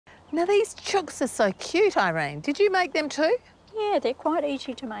Now, these chooks are so cute, Irene. Did you make them too? Yeah, they're quite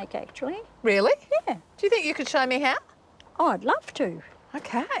easy to make, actually. Really? Yeah. Do you think you could show me how? Oh, I'd love to.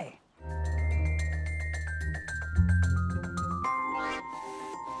 Okay.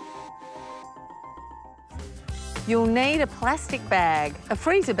 You'll need a plastic bag. A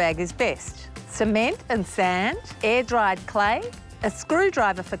freezer bag is best. Cement and sand, air-dried clay, a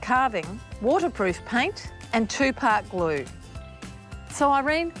screwdriver for carving, waterproof paint and 2-part glue. So,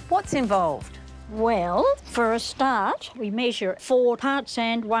 Irene, what's involved? Well, for a start, we measure 4 parts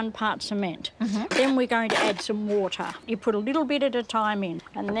sand, 1 part cement. Then we're going to add some water. You put a little bit at a time in,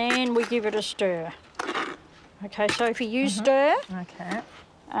 and then we give it a stir. OK, Sophie, you stir. OK.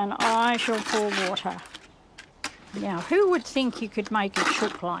 And I shall pour water. Now, who would think you could make a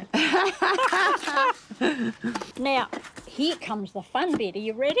chook like that? Now, here comes the fun bit. Are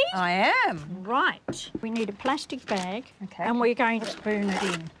you ready? I am. Right. We need a plastic bag, Okay. and we're going to spoon it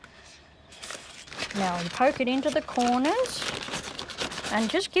in. Now, you poke it into the corners and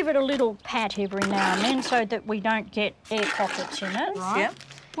just give it a little pat every now and then so that we don't get air pockets in it. Right. Yep.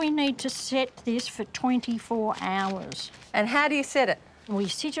 We need to set this for 24 hours. And how do you set it? We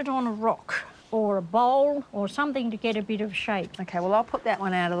sit it on a rock or a bowl or something to get a bit of shape. OK, well, I'll put that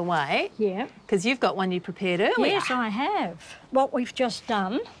one out of the way. Yeah. Because you've got one you prepared earlier. Yes, I have. What we've just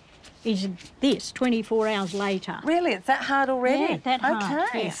done is this, 24 hours later. Really? It's that hard already? Yeah, that hard.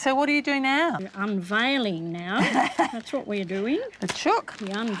 OK, Yeah. so what do you do now? We're unveiling now. That's what we're doing. A chook.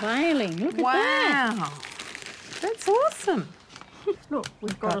 The unveiling. Look at that. Wow. That's awesome. Look,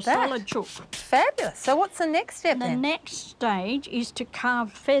 we've got a that. solid chook. Fabulous. So what's the next step The then? next stage is to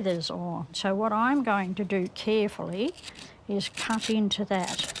carve feathers on. So what I'm going to do carefully is cut into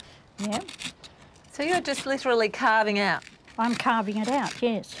that. Yeah. So you're just literally carving out? I'm carving it out,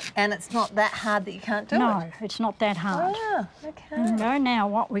 yes. And it's not that hard that you can't do it? No, it's not that hard. Ah, OK. Now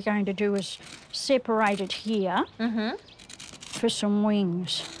what we're going to do is separate it here for some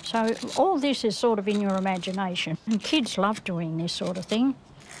wings. So all this is sort of in your imagination. And kids love doing this sort of thing.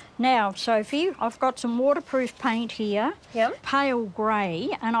 Now, Sophie, I've got some waterproof paint here, pale grey,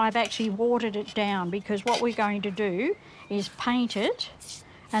 and I've actually watered it down because what we're going to do is paint it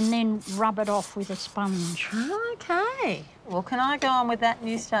and then rub it off with a sponge. OK. Well, can I go on with that and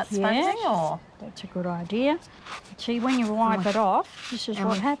you start sponging, or? That's a good idea. See, when you wipe it off, this is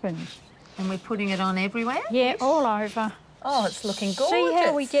what happens. And we're putting it on everywhere? Yeah, all over. Oh, it's looking gorgeous. See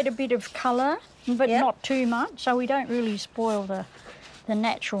how we get a bit of colour, but not too much, so we don't really spoil the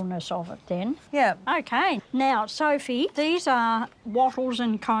naturalness of it then. Yeah. OK. Now, Sophie, these are wattles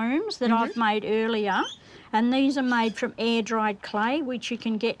and combs that I've made earlier, and these are made from air-dried clay, which you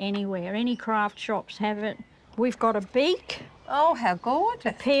can get anywhere. Any craft shops have it. We've got a beak. Oh, how gorgeous.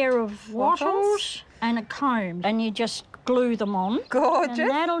 A pair of wattles and a comb, and you just glue them on. Gorgeous. And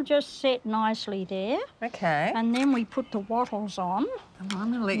that'll just set nicely there. OK. And then we put the wattles on. I'm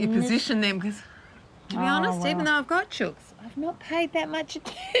going to let you position them because, to be honest, even though I've got chooks, I've not paid that much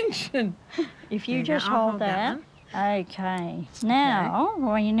attention. If you just hold that. OK. Now,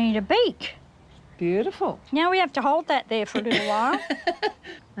 well, you need a beak. Beautiful. Now we have to hold that there for a little while.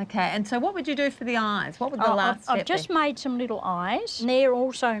 OK, and so what would you do for the eyes? What would the last step I've just made some little eyes. And they're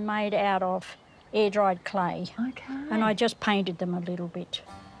also made out of air-dried clay. OK. And I just painted them a little bit.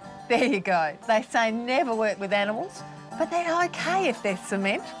 There you go. They say never work with animals, but they're OK if they're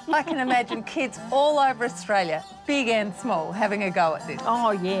cement. I can imagine kids all over Australia, big and small, having a go at this.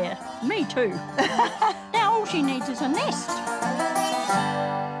 Oh, yeah. Me too. Now all she needs is a nest.